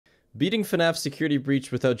Beating FNAF security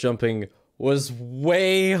breach without jumping was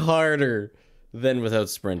way harder than without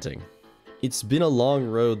sprinting. It's been a long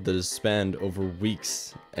road that has spanned over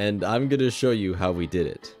weeks, and I'm gonna show you how we did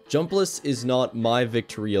it. Jumpless is not my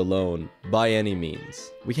victory alone, by any means.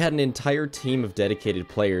 We had an entire team of dedicated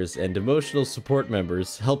players and emotional support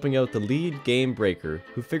members helping out the lead game breaker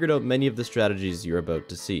who figured out many of the strategies you're about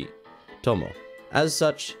to see, Tomo. As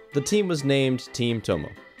such, the team was named Team Tomo,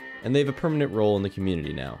 and they have a permanent role in the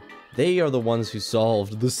community now. They are the ones who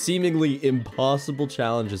solved the seemingly impossible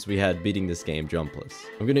challenges we had beating this game jumpless.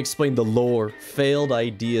 I'm gonna explain the lore, failed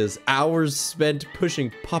ideas, hours spent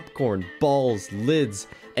pushing popcorn, balls, lids,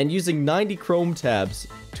 and using 90 Chrome tabs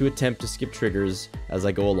to attempt to skip triggers as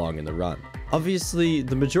I go along in the run. Obviously,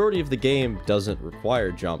 the majority of the game doesn't require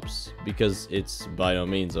jumps, because it's by no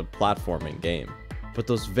means a platforming game. But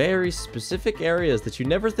those very specific areas that you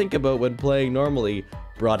never think about when playing normally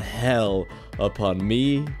brought hell upon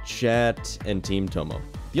me, chat, and Team Tomo.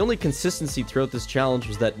 The only consistency throughout this challenge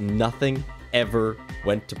was that nothing ever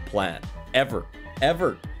went to plan. Ever.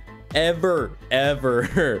 Ever. Ever.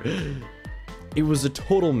 Ever. It was a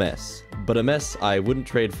total mess, but a mess I wouldn't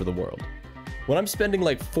trade for the world. When I'm spending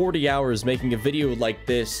like 40 hours making a video like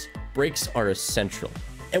this, breaks are essential.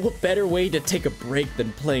 And what better way to take a break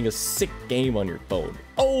than playing a sick game on your phone?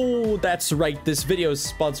 Oh, that's right, this video is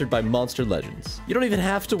sponsored by Monster Legends. You don't even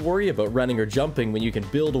have to worry about running or jumping when you can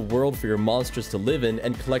build a world for your monsters to live in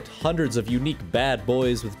and collect hundreds of unique bad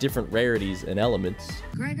boys with different rarities and elements.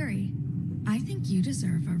 Gregory, I think you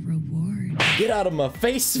deserve a reward. Get out of my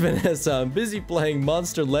face, Vanessa! I'm busy playing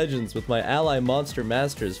Monster Legends with my ally Monster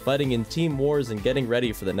Masters, fighting in team wars and getting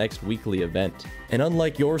ready for the next weekly event. And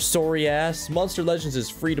unlike your sorry ass, Monster Legends is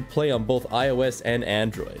free to play on both iOS and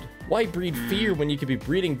Android. Why breed fear when you could be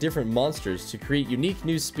breeding different monsters to create unique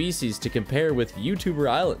new species to compare with YouTuber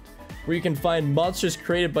Island, where you can find monsters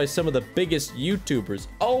created by some of the biggest YouTubers.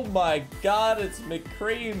 Oh my god, it's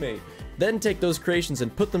McCreamy! Then take those creations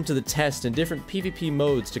and put them to the test in different PvP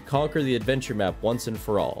modes to conquer the adventure map once and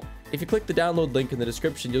for all. If you click the download link in the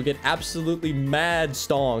description, you'll get absolutely mad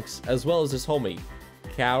stonks, as well as this homie,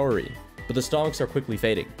 Cowrie. But the stonks are quickly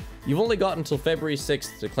fading. You've only got until February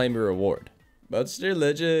 6th to claim your reward. Monster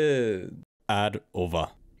Legend. Ad over.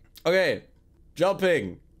 Okay,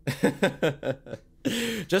 jumping.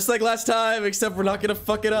 Just like last time, except we're not gonna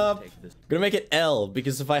fuck it up. I'm gonna make it L,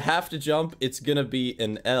 because if I have to jump, it's gonna be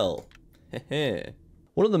an L.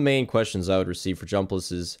 One of the main questions I would receive for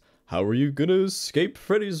jumpless is, how are you gonna escape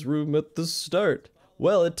Freddy's room at the start?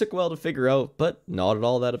 Well, it took a while to figure out, but not at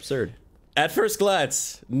all that absurd. At first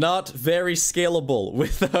glance, not very scalable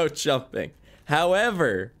without jumping.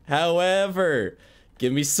 However,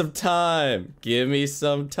 give me some time. Give me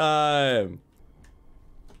some time.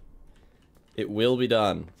 It will be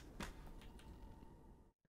done.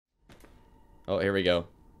 Oh, here we go.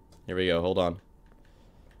 Here we go. Hold on.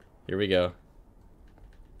 Here we go.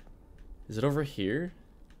 Is it over here?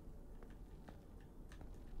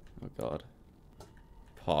 Oh, God.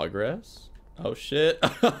 Progress? Oh, shit.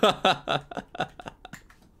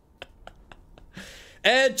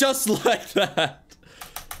 And just like that.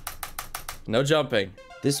 No jumping.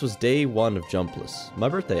 This was day 1 of Jumpless. My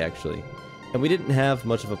birthday, actually. And we didn't have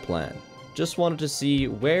much of a plan. Just wanted to see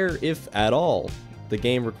where, if at all, the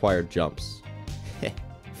game required jumps.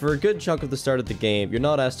 For a good chunk of the start of the game, you're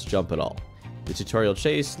not asked to jump at all. The tutorial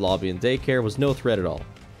chase, lobby, and daycare was no threat at all.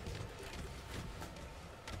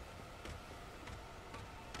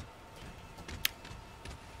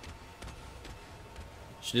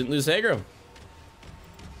 She didn't lose aggro.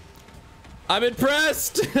 I'm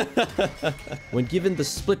impressed! When given the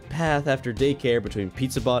split path after daycare between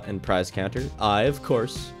PizzaBot and prize counter, I, of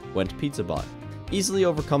course, went PizzaBot, easily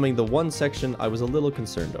overcoming the one section I was a little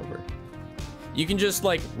concerned over. You can just,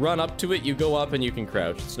 like, run up to it, you go up, and you can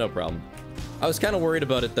crouch. It's no problem. I was kind of worried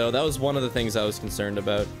about it, though. That was one of the things I was concerned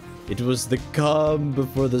about. It was the calm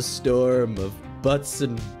before the storm of butts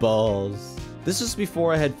and balls. This was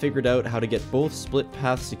before I had figured out how to get both split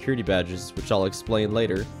path security badges, which I'll explain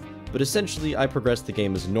later, but essentially I progressed the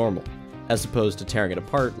game as normal, as opposed to tearing it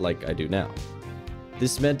apart like I do now.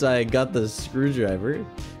 This meant I got the screwdriver,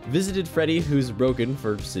 visited Freddy, who's broken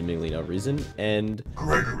for seemingly no reason, and...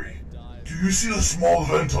 Gregory, do you see the small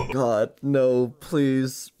vent on the— God, no,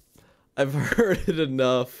 please. I've heard it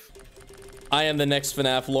enough. I am the next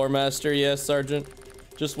FNAF lore master, yes, Sergeant.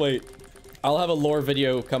 Just wait. I'll have a lore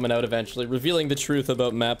video coming out eventually, revealing the truth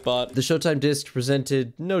about MapBot. The Showtime disc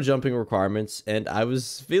presented no jumping requirements, and I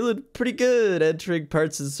was feeling pretty good entering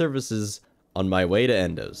parts and services on my way to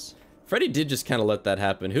Endos. Freddy did just kind of let that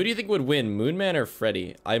happen. Who do you think would win, Moonman or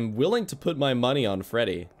Freddy? I'm willing to put my money on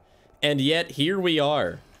Freddy. And yet, here we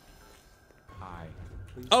are.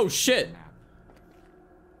 Oh shit!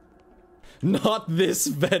 Not this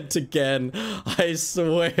vent again, I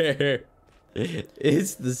swear.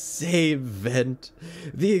 It's the same vent.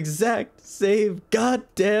 The exact same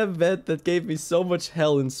goddamn vent that gave me so much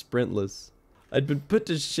hell in Sprintless. I'd been put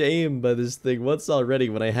to shame by this thing once already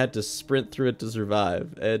when I had to sprint through it to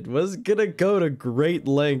survive, and was gonna go to great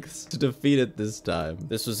lengths to defeat it this time.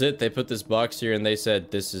 This was it. They put this box here and they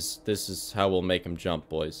said, this is how we'll make him jump,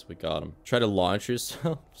 boys. We got him. Try to launch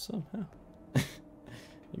yourself somehow.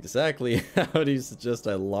 Exactly how do you suggest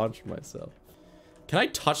I launch myself? Can I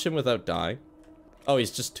touch him without dying? Oh,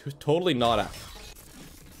 he's just totally not out.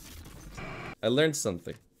 I learned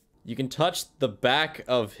something. You can touch the back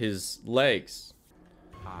of his legs.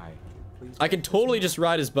 I can totally just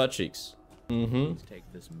ride his butt cheeks. Mm-hmm. Take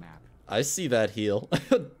this map. I see that heel.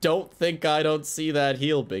 Don't think I don't see that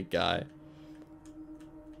heel, big guy.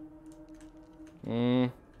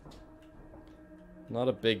 Not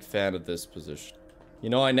a big fan of this position. You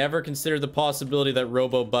know, I never considered the possibility that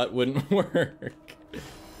Robo Butt wouldn't work.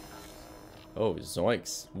 Oh,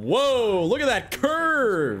 zoinks. Whoa, look at that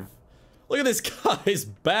curve! Look at this guy's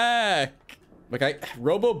back! Like,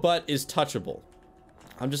 Robo Butt is touchable.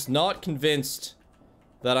 I'm just not convinced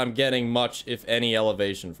that I'm getting much, if any,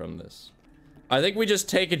 elevation from this. I think we just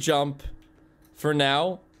take a jump for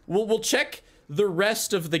now. We'll check the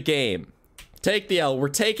rest of the game. Take the L. We're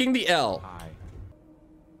taking the L.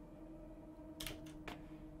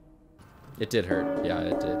 It did hurt. Yeah,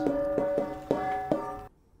 it did.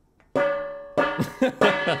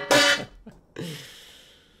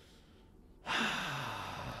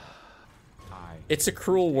 It's a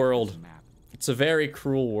cruel world. It's a very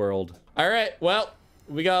cruel world. All right, well,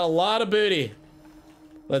 we got a lot of booty.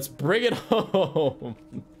 Let's bring it home.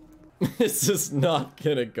 This is not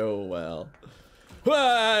gonna go well.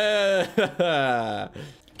 Okay,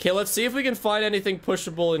 let's see if we can find anything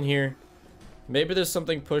pushable in here. Maybe there's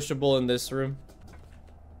something pushable in this room.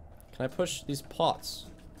 Can I push these pots?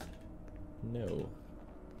 No.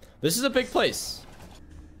 This is a big place.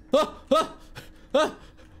 Ah, ah, ah.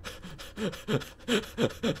 I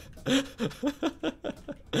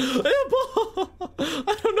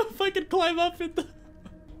don't know if I can climb up in the...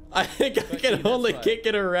 I think I can only kick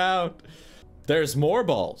it around. There's more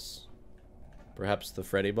balls. Perhaps the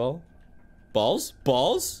Freddy ball? Balls?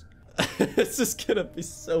 Balls? This is gonna be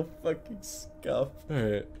so fucking scuffed.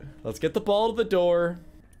 Alright, let's get the ball to the door.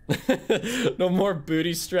 No more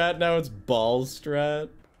booty strat, now it's ball strat.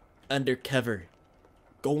 Undercover.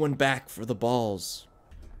 Going back for the balls.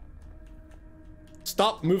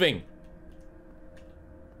 Stop moving.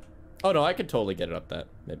 Oh no, I could totally get it up that,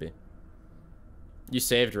 maybe. You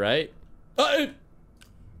saved, right?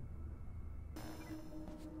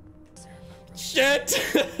 Shit!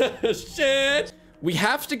 Shit! We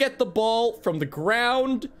have to get the ball from the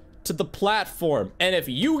ground to the platform. And if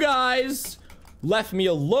you guys left me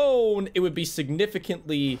alone, it would be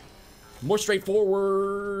significantly more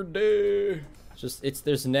straightforward.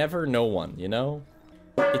 There's never no one, you know?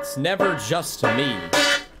 It's never just me.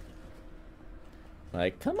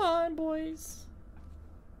 Like, come on, boys.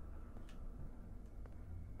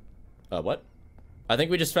 What? I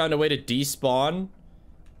think we just found a way to despawn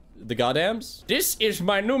the goddams. This is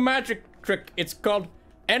my new magic trick. It's called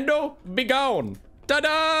Endo Be Gone.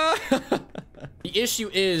 Ta-da! The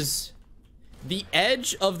issue is the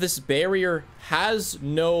edge of this barrier has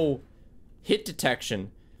no hit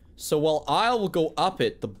detection. So while I will go up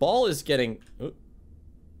it, the ball is getting... Oh.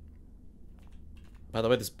 By the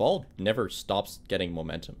way, this ball never stops getting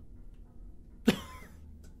momentum.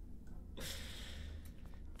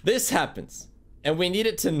 This happens. And we need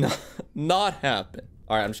it to not happen.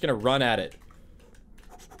 Alright, I'm just gonna run at it.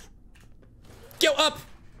 Go up!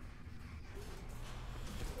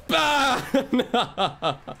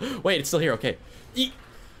 Bah! Wait, it's still here, okay.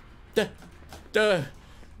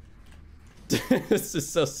 This is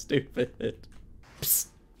so stupid. Psst.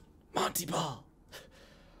 Monty ball.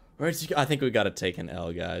 Where'd you go? I think we gotta take an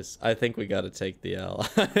L, guys. I think we gotta take the L.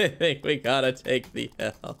 I think we gotta take the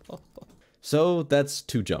L. So that's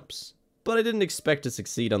 2 jumps. But I didn't expect to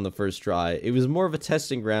succeed on the first try. It was more of a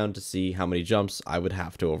testing ground to see how many jumps I would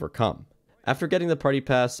have to overcome. After getting the party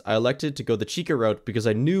pass, I elected to go the Chica route because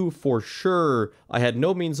I knew for sure I had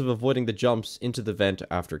no means of avoiding the jumps into the vent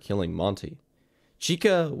after killing Monty.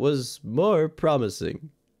 Chica was more promising.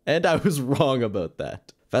 And I was wrong about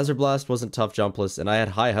that. Phaser Blast wasn't tough jumpless and I had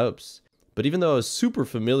high hopes. But even though I was super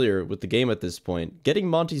familiar with the game at this point, getting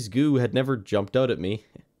Monty's goo had never jumped out at me,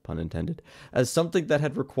 pun intended, as something that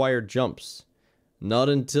had required jumps. Not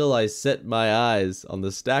until I set my eyes on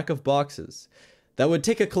the stack of boxes that would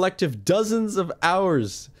take a collective dozens of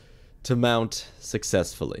hours to mount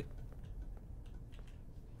successfully.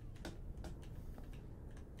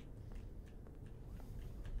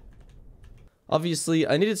 Obviously,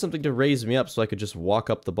 I needed something to raise me up so I could just walk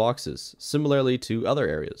up the boxes, similarly to other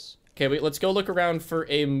areas. Okay, wait, let's go look around for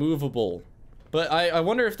a movable. But I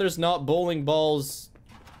wonder if there's not bowling balls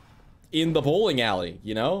in the bowling alley,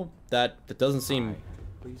 you know? That doesn't seem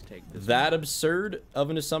that absurd of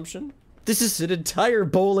an assumption. This is an entire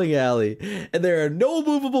bowling alley, and there are no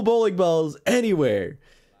movable bowling balls anywhere.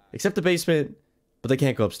 Except the basement, but they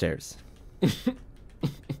can't go upstairs.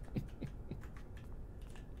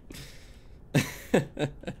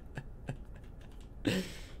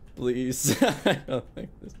 Please. I don't think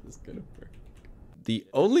this is gonna work. The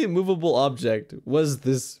only movable object was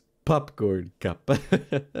this popcorn cup.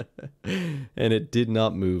 And it did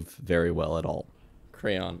not move very well at all.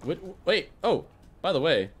 Crayon. Wait. Oh, by the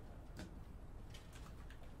way.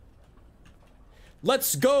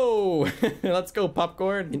 Let's go! Let's go,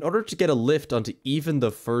 popcorn. In order to get a lift onto even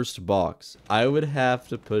the first box, I would have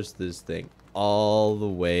to push this thing all the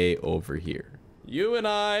way over here. You and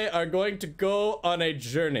I are going to go on a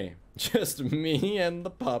journey. Just me and the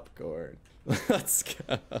popcorn. Let's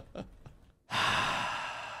go.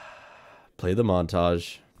 Play the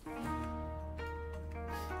montage.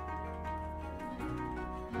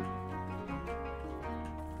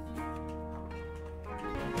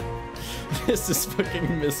 This is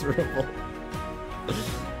fucking miserable.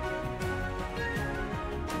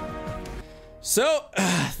 So,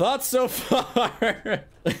 thoughts so far?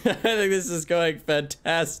 I think this is going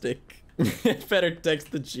fantastic. Better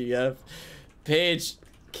text the GF. Paige.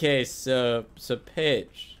 Okay, so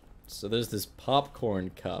Paige. So there's this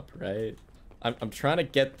popcorn cup, right? I'm trying to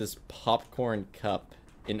get this popcorn cup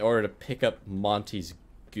in order to pick up Monty's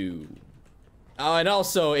goo. Oh, and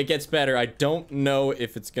also it gets better. I don't know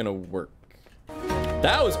if it's gonna work.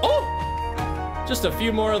 That was, oh! Just a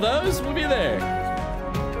few more of those, we'll be there.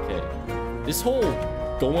 Okay. This whole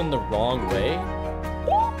going the wrong way.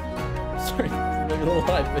 Sorry, maybe a little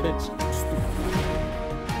high pitch.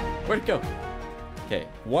 Where'd it go? Okay,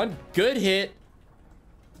 one good hit.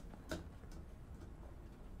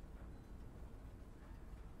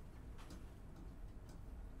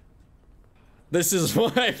 This is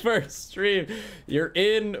my first stream. You're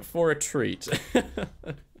in for a treat.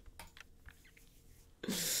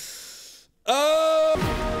 Oh!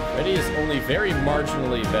 Freddy is only very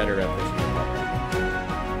marginally better at this.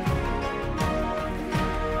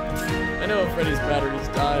 I know Freddy's battery's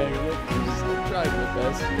dying. Look, I'm just trying my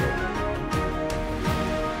best here.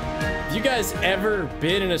 Have you guys ever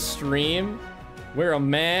been in a stream where a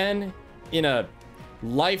man in a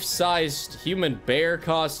life-sized human bear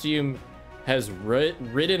costume has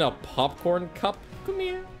ridden a popcorn cup? Come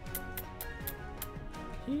here.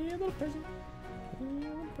 Here, little present.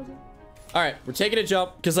 All right, we're taking a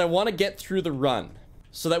jump because I want to get through the run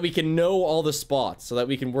so that we can know all the spots, so that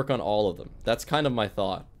we can work on all of them. That's kind of my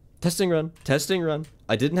thought. Testing run, testing run.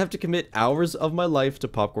 I didn't have to commit hours of my life to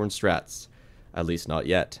popcorn strats. At least not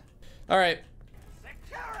yet. All right.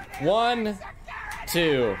 1,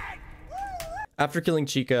 2. After killing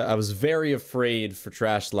Chica, I was very afraid for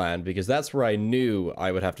Trashland because that's where I knew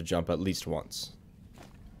I would have to jump at least once.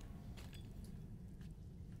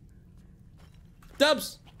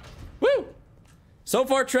 Dubs! Woo! So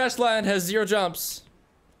far, Trashland has 0 jumps.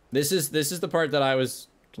 This is the part that I was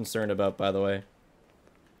concerned about, by the way.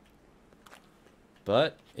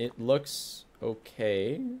 But it looks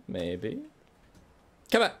okay, maybe.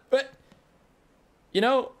 Come on, but you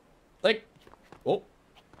know, like, oh,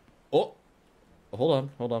 hold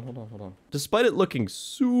on. Despite it looking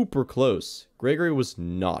super close, Gregory was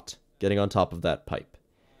not getting on top of that pipe.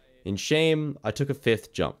 In shame, I took a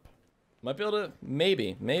 5th jump. Might be able to,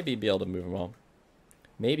 maybe be able to move them all.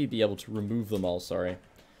 Maybe be able to remove them all, sorry.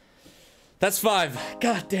 That's 5.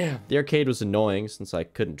 God damn. The arcade was annoying since I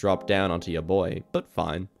couldn't drop down onto ya boy, but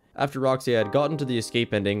fine. After Roxy, I had gotten to the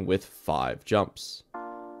escape ending with 5 jumps.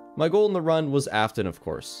 My goal in the run was Afton, of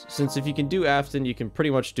course, since if you can do Afton, you can pretty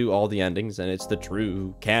much do all the endings, and it's the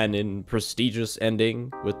true, canon, prestigious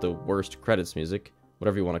ending with the worst credits music,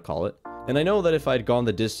 whatever you want to call it. And I know that if I'd gone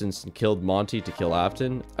the distance and killed Monty to kill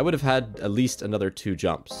Afton, I would have had at least another 2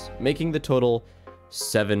 jumps, making the total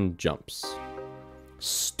 7 jumps.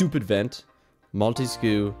 Stupid Vent, Monty's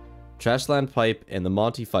Goo, Trashland Pipe, and the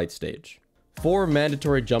Monty fight stage. 4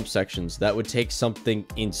 mandatory jump sections that would take something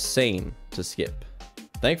insane to skip.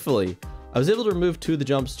 Thankfully, I was able to remove 2 of the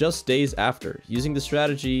jumps just days after, using the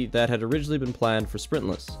strategy that had originally been planned for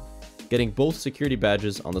Sprintless, getting both security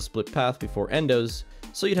badges on the split path before endos,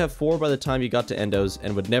 so you'd have 4 by the time you got to endos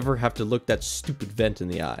and would never have to look that stupid vent in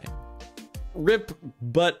the eye. rip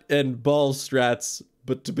butt and ball strats,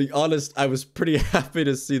 but to be honest, I was pretty happy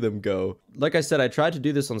to see them go. Like I said, I tried to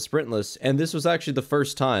do this on sprintless, and this was actually the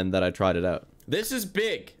first time that I tried it out. This is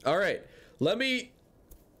big. All right, let me...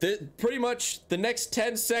 pretty much the next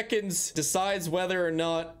 10 seconds decides whether or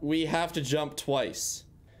not we have to jump twice.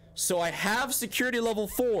 So I have security level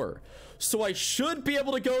 4, so I should be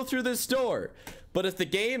able to go through this door. But if the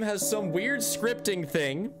game has some weird scripting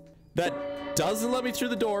thing that doesn't let me through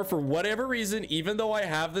the door for whatever reason, even though I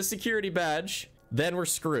have the security badge, then we're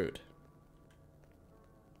screwed.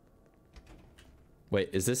 Wait,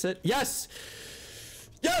 is this it? Yes!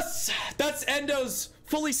 Yes! That's Endo's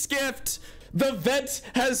fully skipped. The vent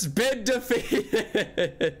has been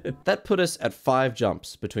defeated. That put us at 5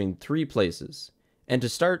 jumps between 3 places. And to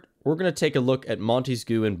start, we're going to take a look at Monty's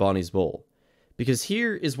goo and Bonnie's bowl. Because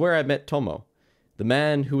here is where I met Tomo, the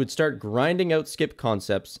man who would start grinding out skip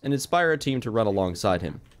concepts and inspire a team to run alongside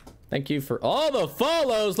him. Thank you for all the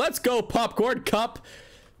follows. Let's go, Popcorn Cup.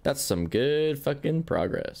 That's some good fucking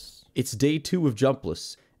progress. It's day 2 of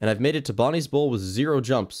jumpless, and I've made it to Bonnie's bowl with 0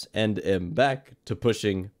 jumps and am back to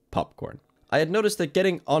pushing popcorn. I had noticed that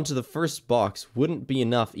getting onto the first box wouldn't be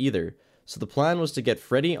enough either, so the plan was to get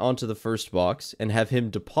Freddy onto the first box and have him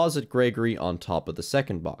deposit Gregory on top of the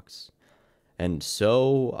second box. And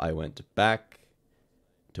so I went back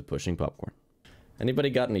to pushing popcorn. Anybody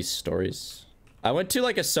got any stories? I went to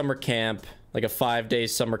like a summer camp, like a 5-day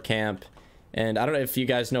summer camp, and I don't know if you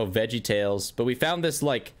guys know VeggieTales, but we found this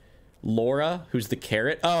like Laura, who's the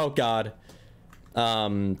carrot. Oh god.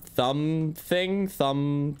 Thumb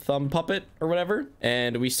puppet or whatever,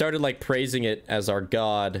 and we started like praising it as our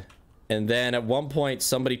god, and then at one point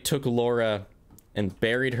somebody took Laura and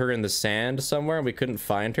buried her in the sand somewhere and we couldn't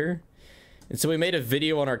find her, and so we made a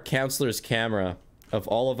video on our counselor's camera of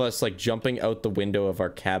all of us like jumping out the window of our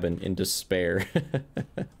cabin in despair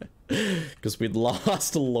because we'd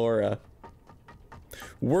lost Laura.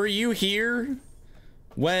 Were you here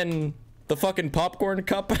when the fucking popcorn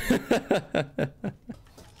cup?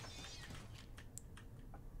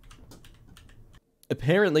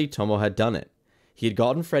 Apparently, Tomo had done it. He had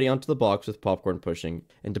gotten Freddy onto the box with popcorn pushing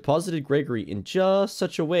and deposited Gregory in just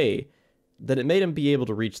such a way that it made him be able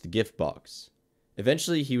to reach the gift box.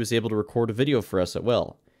 Eventually, he was able to record a video for us as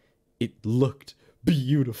well. It looked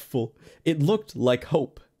beautiful. It looked like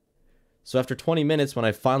hope. So after 20 minutes, when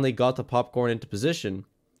I finally got the popcorn into position,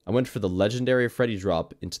 I went for the legendary Freddy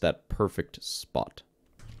drop into that perfect spot.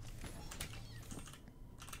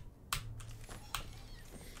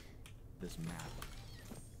 This map.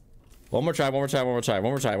 One more try, one more try, one more try,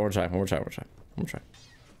 one more try, one more try, one more try, one more try, one more try.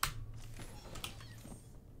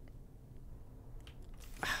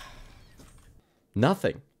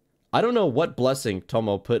 Nothing. I don't know what blessing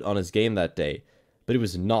Tomo put on his game that day, but it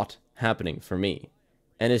was not happening for me.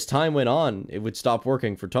 And as time went on, it would stop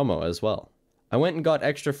working for Tomo as well. I went and got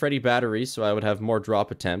extra Freddy batteries so I would have more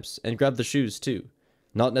drop attempts, and grabbed the shoes too.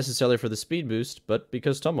 Not necessarily for the speed boost, but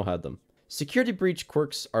because Tomo had them. Security breach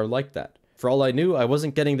quirks are like that. For all I knew, I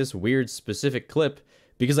wasn't getting this weird specific clip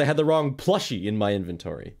because I had the wrong plushie in my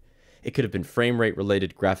inventory. It could have been frame rate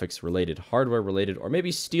related, graphics related, hardware related, or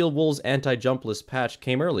maybe Steel Wool's anti-jumpless patch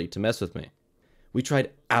came early to mess with me. We tried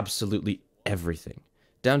absolutely everything,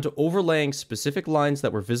 down to overlaying specific lines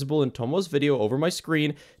that were visible in Tomo's video over my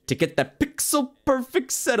screen to get that pixel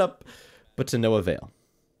perfect setup, but to no avail.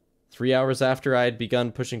 3 hours after I had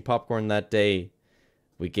begun pushing popcorn that day,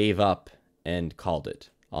 we gave up and called it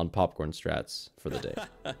on popcorn strats for the day.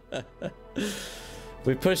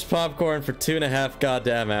 We pushed popcorn for 2.5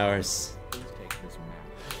 goddamn hours.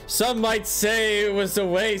 Some might say it was a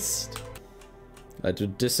waste. I do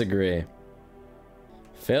disagree.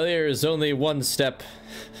 Failure is only one step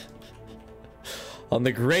on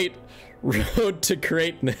the great road to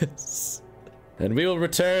greatness. And we will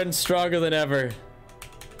return stronger than ever.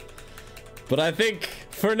 But I think,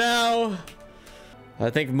 for now, I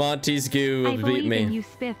think Monty's goo will beat me. I believe in you,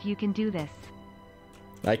 Spiff, you can do this.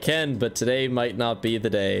 I can, but today might not be the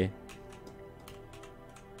day.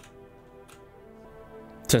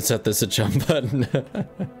 Turns out there's a jump button.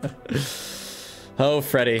 Oh,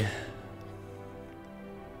 Freddy.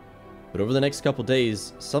 But over the next couple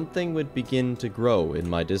days, something would begin to grow in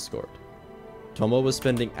my Discord. Tomo was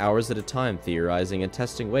spending hours at a time theorizing and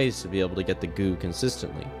testing ways to be able to get the goo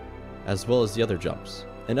consistently, as well as the other jumps,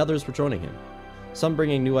 and others were joining him. Some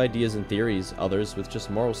bringing new ideas and theories, others with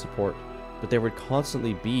just moral support, but there would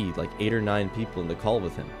constantly be like 8 or 9 people in the call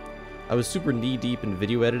with him. I was super knee-deep in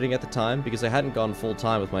video editing at the time because I hadn't gone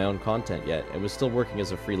full-time with my own content yet and was still working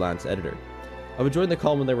as a freelance editor. I would join the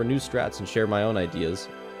call when there were new strats and share my own ideas,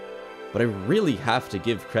 but I really have to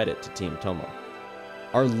give credit to Team Tomo.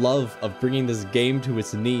 Our love of bringing this game to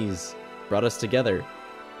its knees brought us together,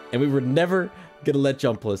 and we were never gonna let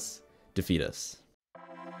Jumpless defeat us.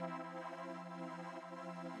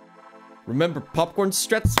 Remember, popcorn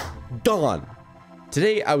strats gone.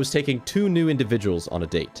 Today I was taking 2 new individuals on a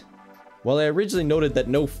date. While I originally noted that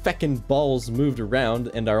no feckin' balls moved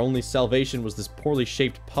around and our only salvation was this poorly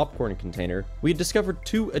shaped popcorn container, we had discovered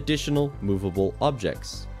 2 additional movable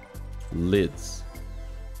objects. Lids.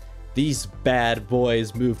 These bad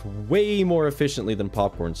boys moved way more efficiently than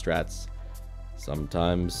popcorn strats.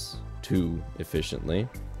 Sometimes too efficiently.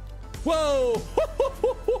 Whoa!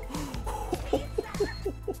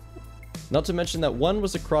 Not to mention that one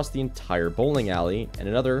was across the entire bowling alley and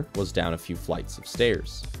another was down a few flights of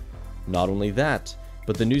stairs. Not only that,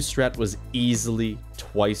 but the new strat was easily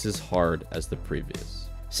twice as hard as the previous.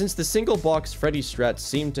 Since the single box Freddy strat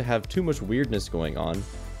seemed to have too much weirdness going on,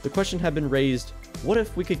 the question had been raised, what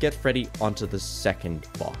if we could get Freddy onto the second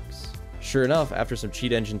box? Sure enough, after some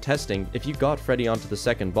cheat engine testing, if you got Freddy onto the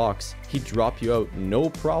second box, he'd drop you out no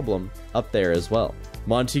problem up there as well.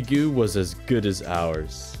 Monty Goo was as good as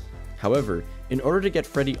ours. However, in order to get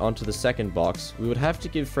Freddy onto the second box, we would have to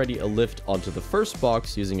give Freddy a lift onto the first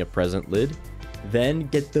box using a present lid, then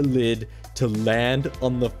get the lid to land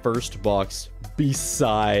on the first box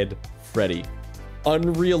beside Freddy.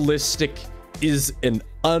 Unrealistic is an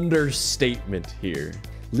understatement here.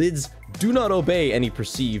 Lids do not obey any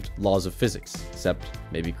perceived laws of physics, except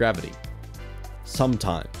maybe gravity.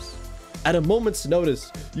 Sometimes. At a moment's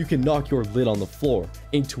notice, you can knock your lid on the floor,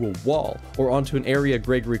 into a wall, or onto an area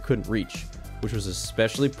Gregory couldn't reach, which was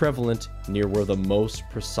especially prevalent near where the most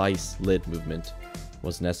precise lid movement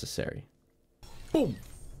was necessary. Boom!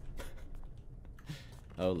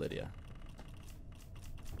 Oh, Lydia.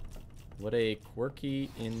 What a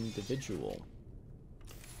quirky individual.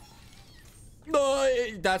 No,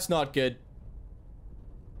 that's not good.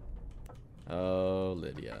 Oh,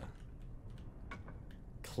 Lydia.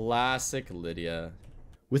 Classic Lydia.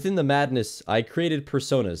 Within the madness, I created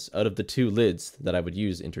personas out of the 2 lids that I would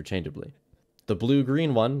use interchangeably. The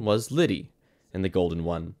blue-green one was Liddy, and the golden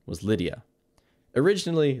one was Lydia.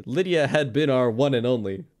 Originally, Lydia had been our one and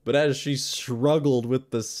only, but as she struggled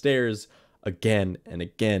with the stairs again and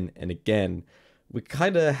again and again, we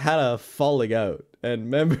kinda had a falling out, and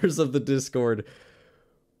members of the Discord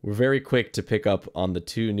were very quick to pick up on the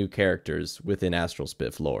 2 new characters within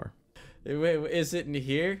AstralSpiff lore. Wait, is it in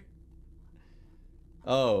here?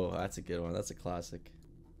 Oh, that's a good one. That's a classic.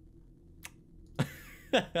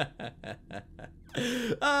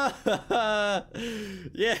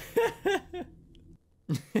 Yeah.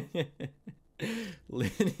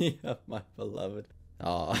 Lydia, my beloved.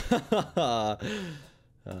 Oh.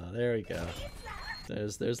 There we go.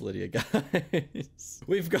 There's Lydia, guys.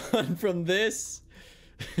 We've gone from this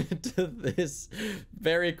to this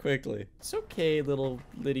very quickly. It's okay, little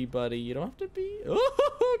Liddy buddy. You don't have to be...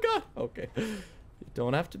 Oh, God. Okay. You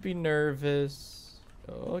don't have to be nervous.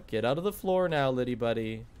 Oh, get out of the floor now, Liddy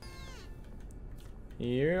buddy.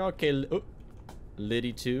 Here. Okay. Oh.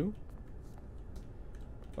 Liddy 2.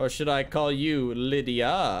 Or should I call you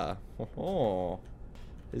Lydia? Oh.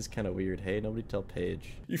 This is kind of weird. Hey, nobody tell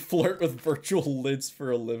Paige. You flirt with virtual lids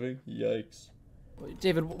for a living? Yikes.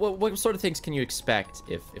 David, what sort of things can you expect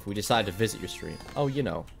if we decide to visit your stream? Oh, you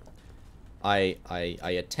know, I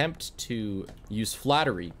attempt to use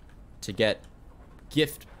flattery to get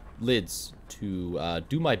gift lids to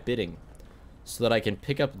do my bidding so that I can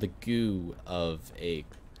pick up the goo of a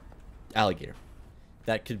alligator.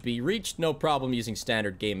 That could be reached no problem using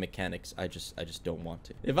standard game mechanics. I just don't want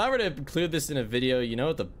to. If I were to include this in a video, you know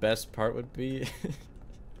what the best part would be?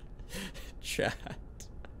 Chat.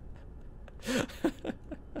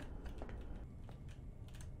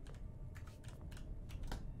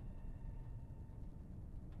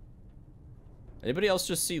 Anybody else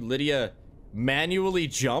just see Lydia manually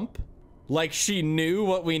jump? Like she knew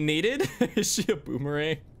what we needed? Is she a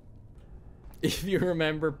boomerang? If you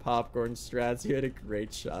remember popcorn strats, you had a great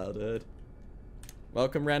childhood.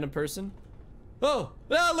 Welcome, random person. Oh,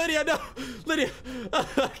 no, Lydia, no! Lydia!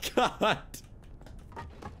 Oh, God.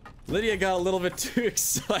 Lydia got a little bit too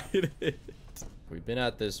excited. We've been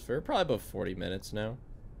at this for probably about 40 minutes now.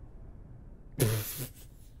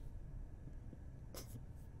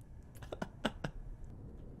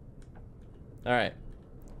 Alright.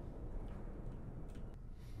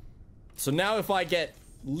 So now if I get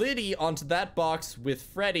Liddy onto that box with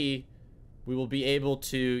Freddy, we will be able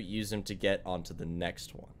to use him to get onto the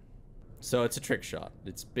next one. So it's a trick shot.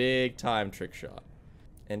 It's big time trick shot.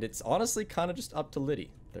 And it's honestly kind of just up to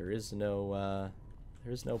Liddy. There is no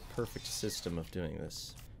perfect system of doing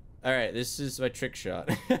this. Alright, this is my trick shot.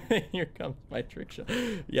 Here comes my trick shot.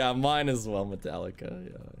 Yeah, mine as well, Metallica.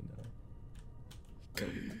 Yeah, I know.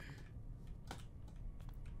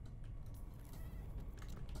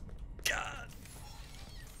 God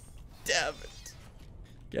damn it.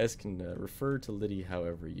 You guys can refer to Liddy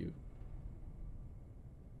however you...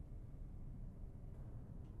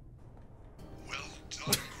 Well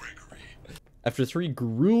done, Gregory. After 3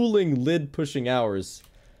 grueling lid-pushing hours,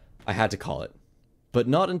 I had to call it. But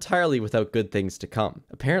not entirely without good things to come.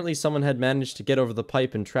 Apparently someone had managed to get over the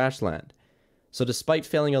pipe in Trashland. So despite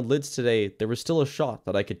failing on lids today, there was still a shot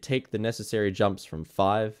that I could take the necessary jumps from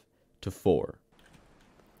 5 to 4.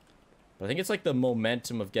 But I think it's like the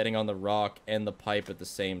momentum of getting on the rock and the pipe at the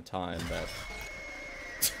same time that...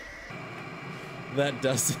 that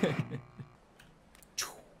does it.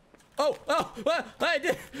 Oh! Oh! I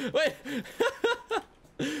did! Wait!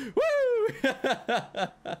 Woo!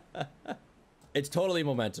 It's totally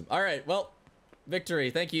momentum. Alright, well, victory.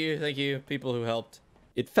 Thank you, people who helped.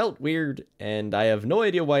 It felt weird, and I have no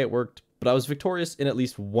idea why it worked, but I was victorious in at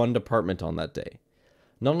least one department on that day.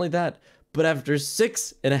 Not only that, but after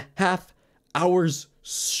 6.5 hours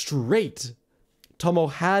straight, Tomo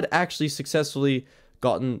had actually successfully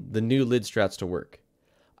gotten the new lid strats to work.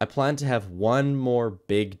 I planned to have one more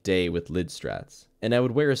big day with lid strats, and I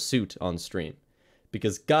would wear a suit on stream.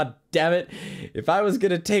 Because god damn it, if I was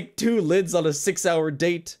gonna take 2 lids on a 6-hour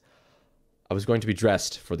date, I was going to be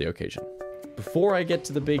dressed for the occasion. Before I get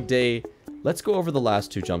to the big day, let's go over the last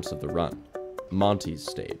 2 jumps of the run. Monty's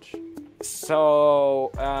stage.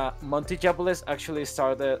 So, Monty jumpless actually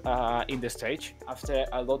started in the stage after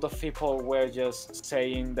a lot of people were just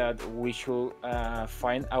saying that we should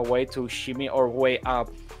find a way to shimmy our way up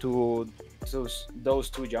to those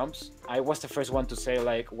 2 jumps. I was the first one to say,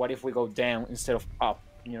 like, what if we go down instead of up,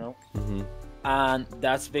 you know? Mm-hmm. And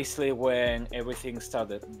that's basically when everything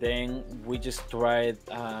started. Then we just tried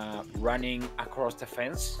running across the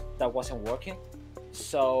fence. That wasn't working.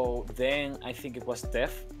 So then I think it was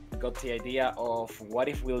Steph got the idea of what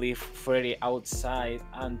if we leave Freddy outside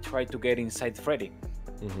and try to get inside Freddy.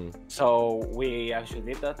 Mm-hmm. So we actually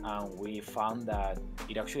did that, and we found that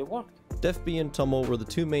it actually worked. Def B and Tomo were the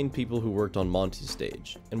 2 main people who worked on Monty's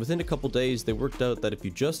stage, and within a couple days they worked out that if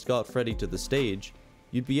you just got Freddy to the stage,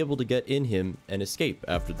 you'd be able to get in him and escape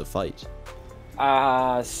after the fight.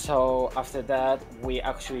 So after that, we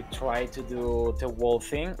actually tried to do the wall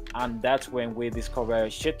thing, and that's when we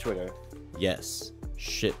discovered Shit Trigger. Yes,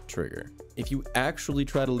 Shit Trigger. If you actually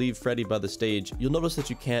try to leave Freddy by the stage, you'll notice that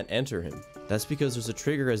you can't enter him. That's because there's a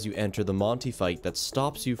trigger as you enter the Monty fight that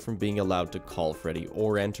stops you from being allowed to call Freddy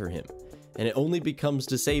or enter him. And it only becomes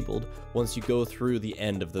disabled once you go through the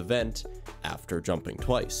end of the vent after jumping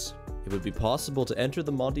twice. It would be possible to enter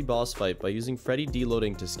the Monty boss fight by using Freddy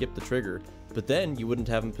deloading to skip the trigger, but then you wouldn't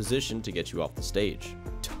have him positioned to get you off the stage.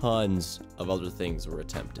 Tons of other things were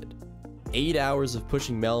attempted. 8 hours of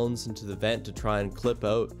pushing melons into the vent to try and clip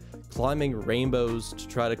out, climbing rainbows to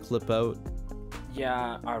try to clip out.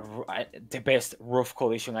 Yeah, the best roof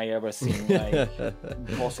collision I ever seen. Like,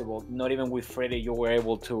 impossible. Not even with Freddy you were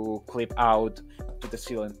able to clip out to the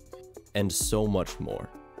ceiling. And so much more.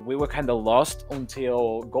 We were kind of lost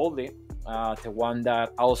until Goldie, the one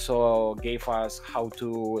that also gave us how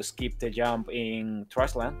to skip the jump in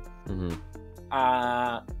Trashland,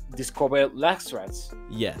 discovered lag strats.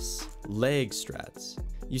 Yes, leg strats.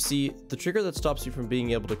 You see, the trigger that stops you from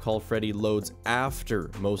being able to call Freddy loads after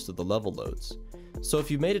most of the level loads. So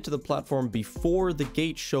if you made it to the platform before the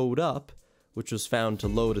gate showed up, which was found to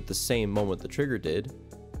load at the same moment the trigger did,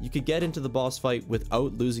 you could get into the boss fight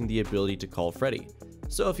without losing the ability to call Freddy.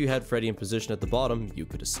 So if you had Freddy in position at the bottom, you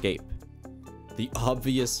could escape. The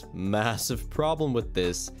obvious, massive problem with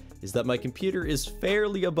this is that my computer is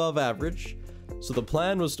fairly above average, so the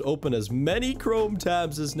plan was to open as many Chrome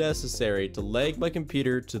tabs as necessary to lag my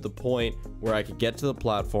computer to the point where I could get to the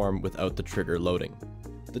platform without the trigger loading.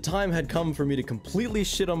 The time had come for me to completely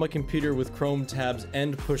shit on my computer with Chrome tabs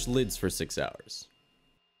and push lids for 6 hours.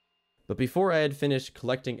 But before I had finished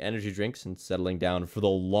collecting energy drinks and settling down for the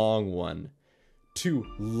long one, 2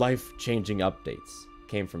 life-changing updates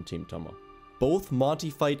came from Team Tomo. Both Monty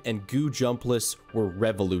Fight and Goo Jumpless were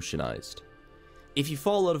revolutionized. If you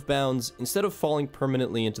fall out of bounds, instead of falling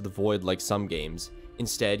permanently into the void like some games,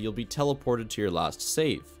 instead you'll be teleported to your last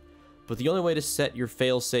save. But the only way to set your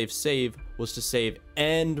fail-safe save was to save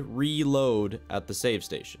and reload at the save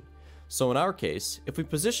station. So in our case, if we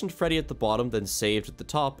positioned Freddy at the bottom then saved at the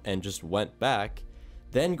top and just went back,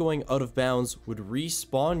 then going out of bounds would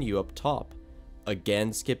respawn you up top,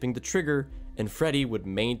 again skipping the trigger, and Freddy would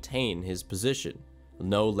maintain his position.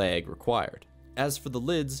 No lag required. As for the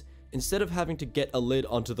lids, Instead of having to get a lid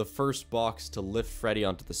onto the first box to lift Freddy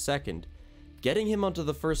onto the second, getting him onto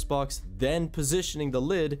the first box, then positioning the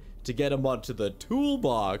lid to get him onto the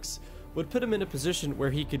toolbox would put him in a position where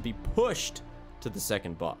he could be pushed to the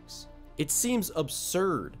second box. It seems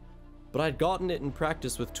absurd, but I'd gotten it in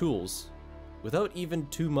practice with tools without even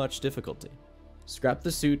too much difficulty. Scrap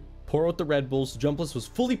the suit, pour out the Red Bulls, jumpless was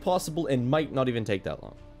fully possible and might not even take that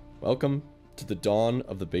long. Welcome to the dawn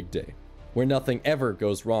of the big day, where nothing ever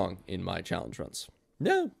goes wrong in my challenge runs.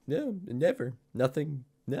 No, never. Nothing.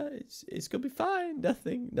 No, it's gonna be fine.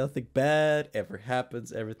 Nothing bad ever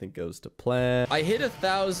happens. Everything goes to plan. I hit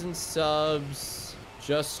 1,000 subs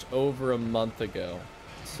just over a month ago.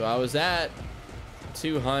 So I was at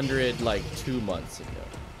 200 like 2 months ago.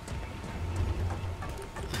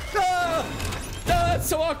 Ah! Ah, that's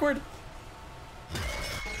so awkward.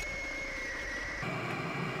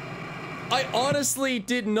 I honestly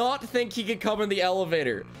did not think he could come in the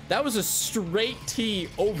elevator. That was a straight T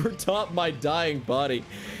over top my dying body.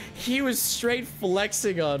 He was straight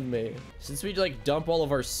flexing on me. Since we like dump all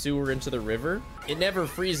of our sewer into the river, it never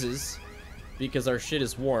freezes because our shit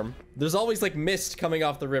is warm. There's always like mist coming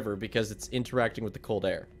off the river because it's interacting with the cold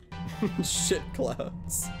air. Shit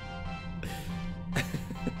clouds.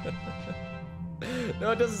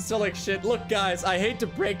 No, it doesn't smell like shit. Look, guys, I hate to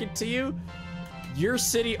break it to you. Your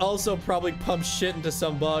city also probably pumps shit into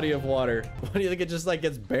some body of water. What do you think? It just like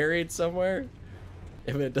gets buried somewhere?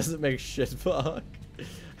 If it doesn't make shit fog.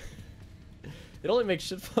 It only makes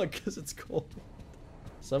shit fog because it's cold.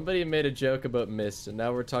 Somebody made a joke about mist, and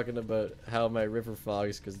now we're talking about how my river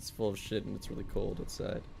fogs because it's full of shit and it's really cold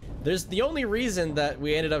outside. There's the only reason that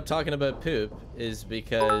we ended up talking about poop is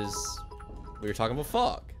because we were talking about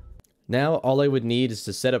fog. Now all I would need is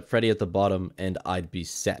to set up Freddy at the bottom and I'd be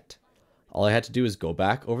set. All I had to do is go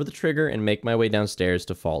back over the trigger and make my way downstairs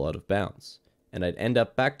to fall out of bounds. And I'd end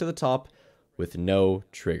up back to the top with no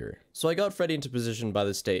trigger. So I got Freddy into position by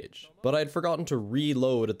the stage, but I'd forgotten to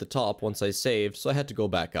reload at the top once I saved, so I had to go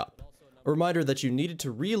back up. A reminder that you needed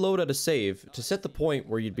to reload at a save to set the point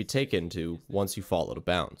where you'd be taken to once you fall out of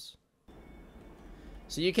bounds.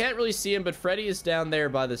 So you can't really see him, but Freddy is down there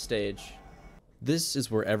by the stage. This is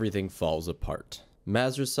where everything falls apart.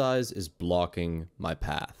 Mazrasize is blocking my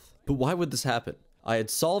path. But why would this happen? I had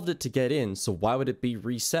solved it to get in, so why would it be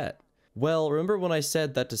reset? Well, remember when I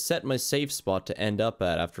said that to set my safe spot to end up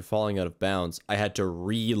at after falling out of bounds, I had to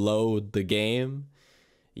reload the game?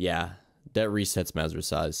 Yeah, that resets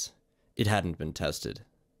Mazrasize. It hadn't been tested.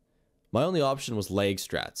 My only option was leg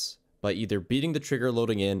strats, by either beating the trigger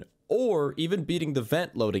loading in, or even beating the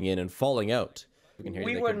vent loading in and falling out.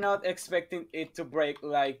 We were not expecting it to break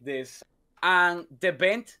like this, and the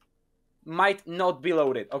vent might not be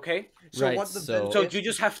loaded, okay? So right, what the vent so you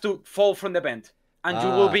just have to fall from the vent, and you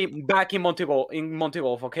will be back in Monty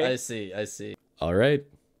Golf, okay? I see. All right.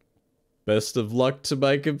 Best of luck to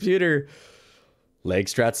my computer. Leg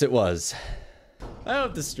strats it was. I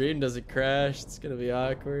hope the stream doesn't crash. It's gonna be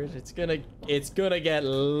awkward. It's gonna get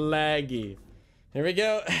laggy. Here we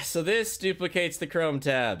go. So this duplicates the Chrome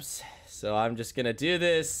tabs. So I'm just gonna do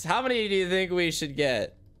this. How many do you think we should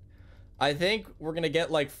get? I think we're gonna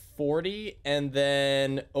get like 40 and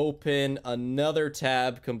then open another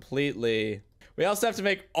tab completely. We also have to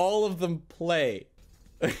make all of them play.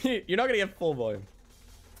 You're not gonna get full volume.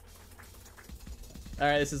 All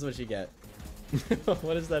right, this is what you get.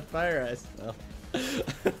 What is that fire ice smell?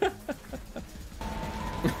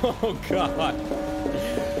 Oh God.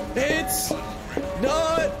 It's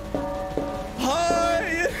not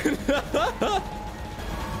high.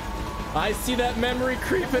 I see that memory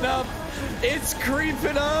creeping up. It's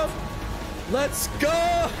creeping up. Let's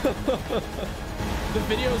go. The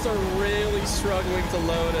videos are really struggling to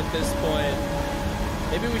load at this point.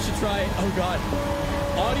 Maybe we should try, oh God.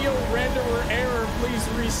 Audio renderer error, please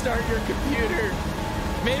restart your computer.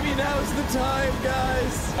 Maybe now's the time,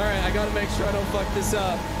 guys. All right, I gotta make sure I don't fuck this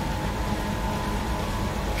up.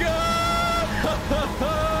 Go!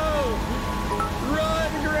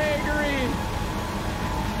 Run, Gregory!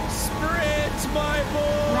 Sprint, my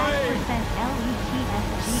boy!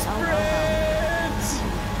 Sprint!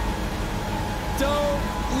 Don't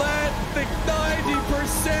let the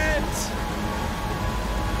 90%!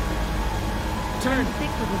 Turn 6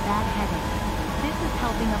 with a bad headache. This is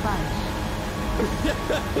helping a bunch.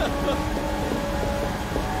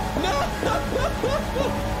 No!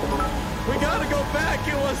 We gotta go back.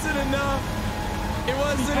 It wasn't enough. It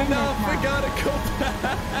wasn't enough. We gotta go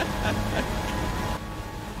back.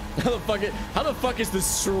 How the fuck is the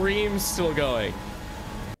stream still going?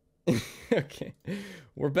 Okay.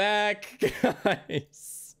 We're back,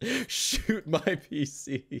 guys. Shoot my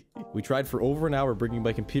PC. We tried for over an hour bringing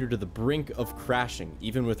my computer to the brink of crashing,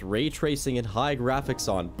 even with ray tracing and high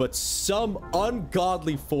graphics on, but some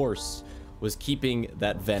ungodly force was keeping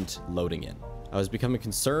that vent loading in. I was becoming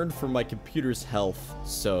concerned for my computer's health,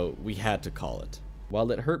 so we had to call it.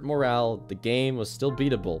 While it hurt morale, the game was still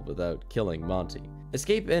beatable without killing Monty.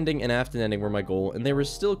 Escape ending and after ending were my goal, and they were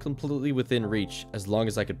still completely within reach as long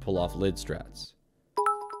as I could pull off lid strats.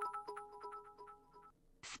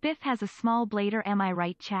 Spiff has a small blader, am I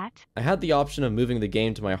right, chat? I had the option of moving the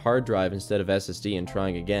game to my hard drive instead of SSD and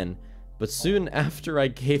trying again, but soon after I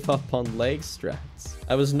gave up on leg strats,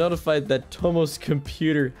 I was notified that Tomo's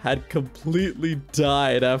computer had completely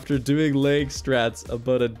died after doing leg strats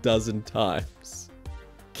about a dozen times.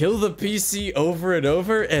 Kill the PC over and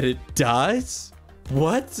over and it dies?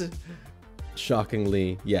 What?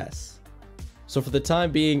 Shockingly, yes. So for the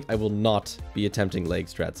time being, I will not be attempting leg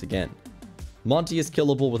strats again. Monty is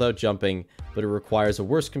killable without jumping, but it requires a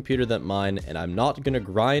worse computer than mine, and I'm not gonna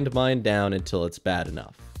grind mine down until it's bad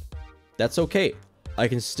enough. That's okay. I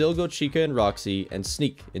can still go Chica and Roxy and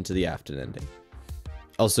sneak into the after ending.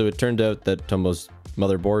 Also, it turned out that Tomo's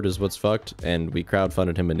motherboard is what's fucked, and we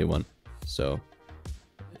crowdfunded him a new one. So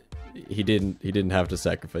he didn't have to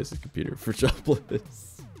sacrifice his computer for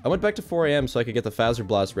jumpless. I went back to 4 AM so I could get the Phaser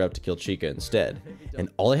Blast route to kill Chica instead, and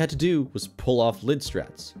all I had to do was pull off lid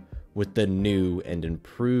strats with the new and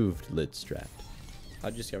improved lid strat.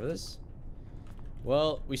 How'd you discover this?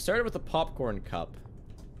 Well, we started with a popcorn cup.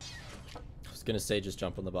 I was gonna say just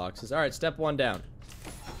jump on the boxes. All right, step 1 down.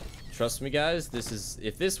 Trust me, guys,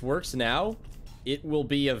 if this works now, it will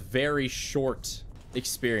be a very short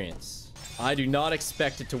experience. I do not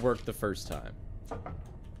expect it to work the first time.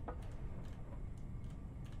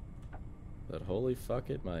 But holy fuck,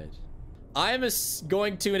 it might. I'm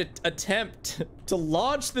going to attempt to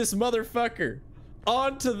launch this motherfucker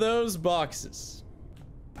onto those boxes.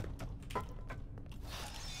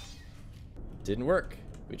 Didn't work.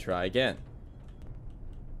 We try again.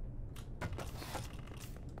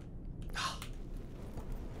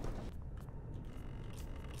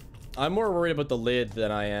 I'm more worried about the lid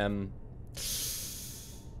than I am.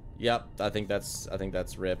 Yep, I think that's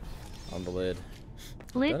rip on the lid.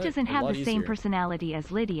 Lid doesn't have the same personality as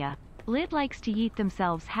Lydia. Lid likes to yeet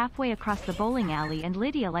themselves halfway across the bowling alley, and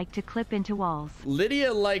Lydia liked to clip into walls.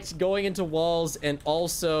 Lydia liked going into walls, and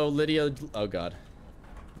also Lydia... Oh god.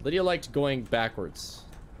 Lydia liked going backwards.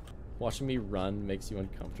 Watching me run makes you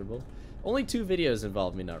uncomfortable. Only 2 videos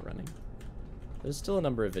involve me not running. There's still a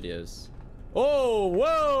number of videos. Oh,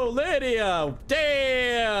 whoa, Lydia!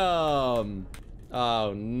 Damn!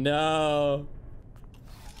 Oh, no.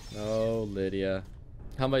 No, Lydia.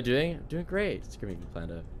 How am I doing? I'm doing great. Screaming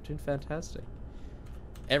Panda. Doing fantastic.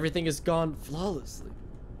 Everything has gone flawlessly.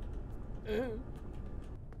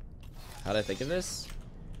 How'd I think of this?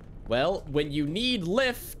 Well, when you need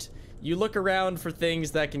lift, you look around for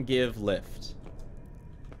things that can give lift.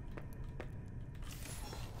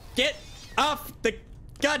 Get off the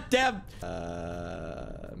goddamn...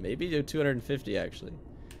 maybe do 250 actually.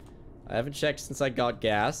 I haven't checked since I got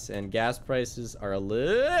gas, and gas prices are a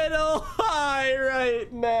little high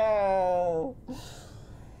right now.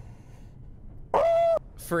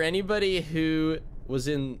 For anybody who was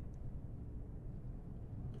in...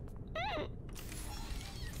 I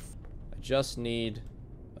just need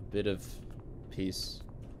a bit of peace.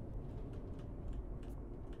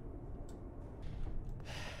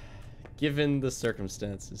 Given the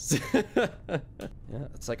circumstances. Yeah,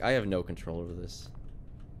 it's like I have no control over this.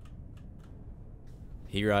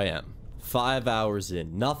 Here I am, 5 hours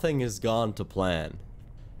in, nothing has gone to plan,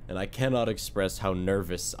 and I cannot express how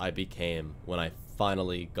nervous I became when I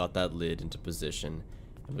finally got that lid into position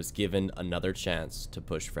and was given another chance to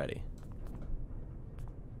push Freddy.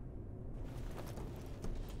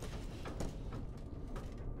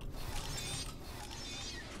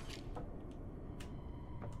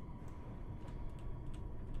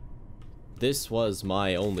 This was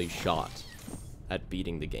my only shot at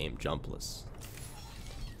beating the game jumpless.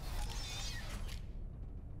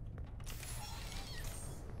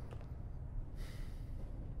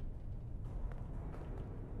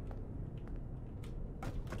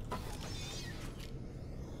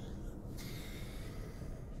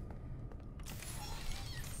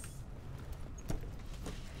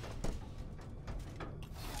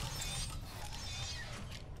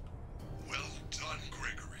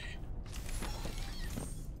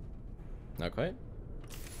 Not quite.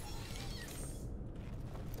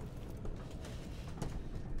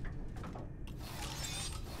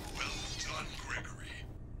 Well done, Gregory.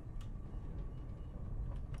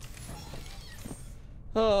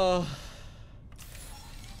 Oh.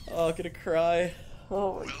 Oh, I'm gonna cry.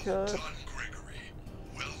 Oh my god. Well done, Gregory.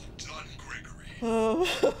 Well done, Gregory. Oh.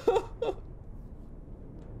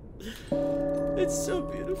 It's so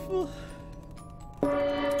beautiful. Well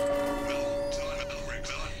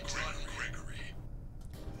done, Gregory.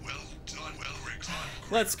 Well done,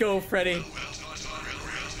 Let's go, Freddy.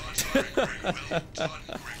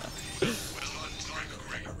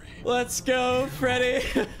 Let's go, Freddy.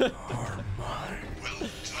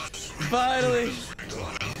 Finally.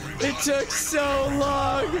 It took so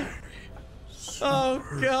long. Oh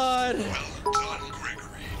god.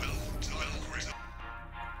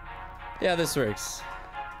 Yeah, this works.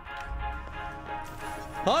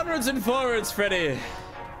 Onwards and forwards, Freddy.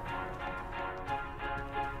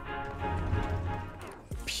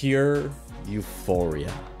 Pure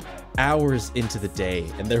euphoria. Hours into the day,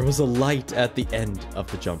 and there was a light at the end of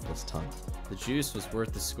the jumpless tunnel. The juice was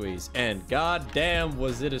worth the squeeze, and goddamn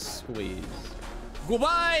was it a squeeze.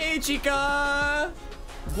 Goodbye, chica!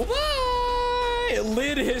 Goodbye!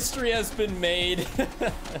 Lid history has been made.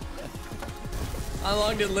 How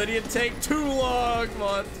long did Lydia take? Too long,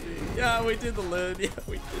 Monty. Yeah, we did the lid. Yeah,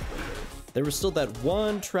 we did the lid. There was still that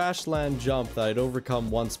one trashland jump that I'd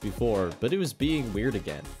overcome once before, but it was being weird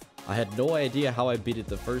again. I had no idea how I beat it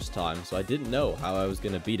the first time, so I didn't know how I was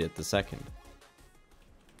gonna beat it the second.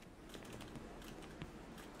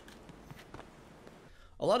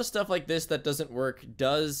 A lot of stuff like this that doesn't work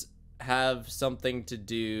does have something to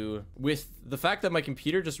do with the fact that my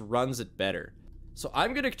computer just runs it better. So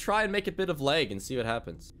I'm gonna try and make a bit of lag and see what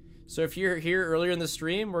happens. So if you're here earlier in the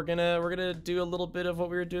stream, we're gonna do a little bit of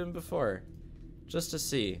what we were doing before, just to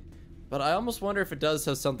see. But I almost wonder if it does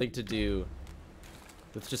have something to do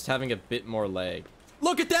with just having a bit more lag.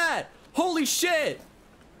 Look at that! Holy shit!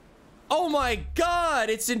 Oh my god!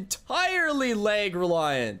 It's entirely lag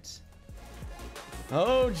reliant.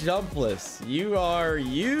 Oh, jumpless. You are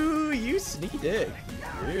you sneaky dick.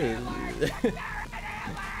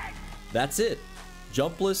 That's it.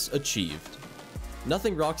 Jumpless achieved.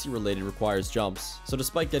 Nothing Roxy related requires jumps, so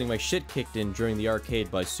despite getting my shit kicked in during the arcade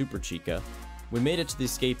by Super Chica, we made it to the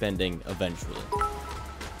escape ending eventually.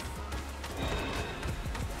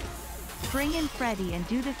 Bring in Freddy and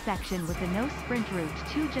do this section with a no sprint route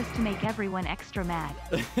too, just to make everyone extra mad.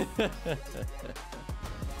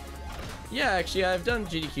 Yeah, actually, I've done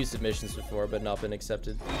GDQ submissions before, but not been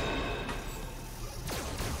accepted.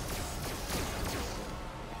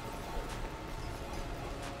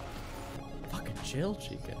 Fucking chill,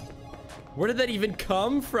 Chica. Where did that even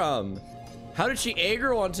come from? How did she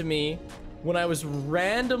aggro onto me when I was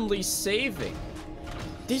randomly saving?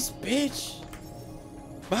 This bitch.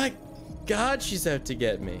 My god, she's out to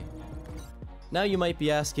get me. Now you might be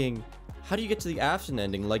asking, how do you get to the Afton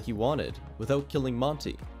ending like you wanted without killing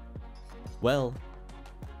Monty? Well,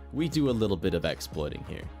 we do a little bit of exploiting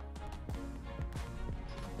here.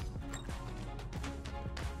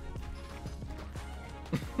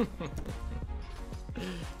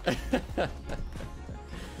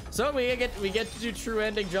 So we get to do true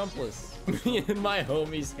ending jumpless. Me and my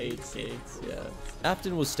homies hate skates, yeah.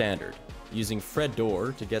 Afton was standard, using Fred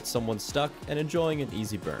door to get someone stuck and enjoying an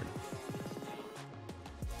easy burn.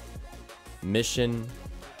 Mission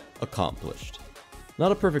accomplished.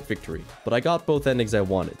 Not a perfect victory, but I got both endings I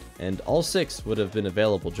wanted, and all 6 would have been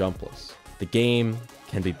available jumpless. The game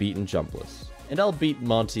can be beaten jumpless, and I'll beat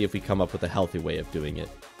Monty if we come up with a healthy way of doing it.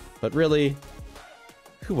 But really,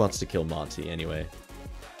 who wants to kill Monty anyway?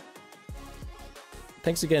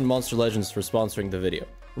 Thanks again, Monster Legends, for sponsoring the video.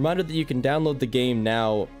 Reminder that you can download the game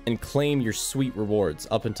now and claim your sweet rewards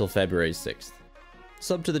up until February 6th.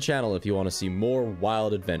 Sub to the channel if you want to see more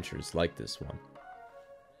wild adventures like this one.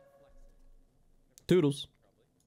 Toodles.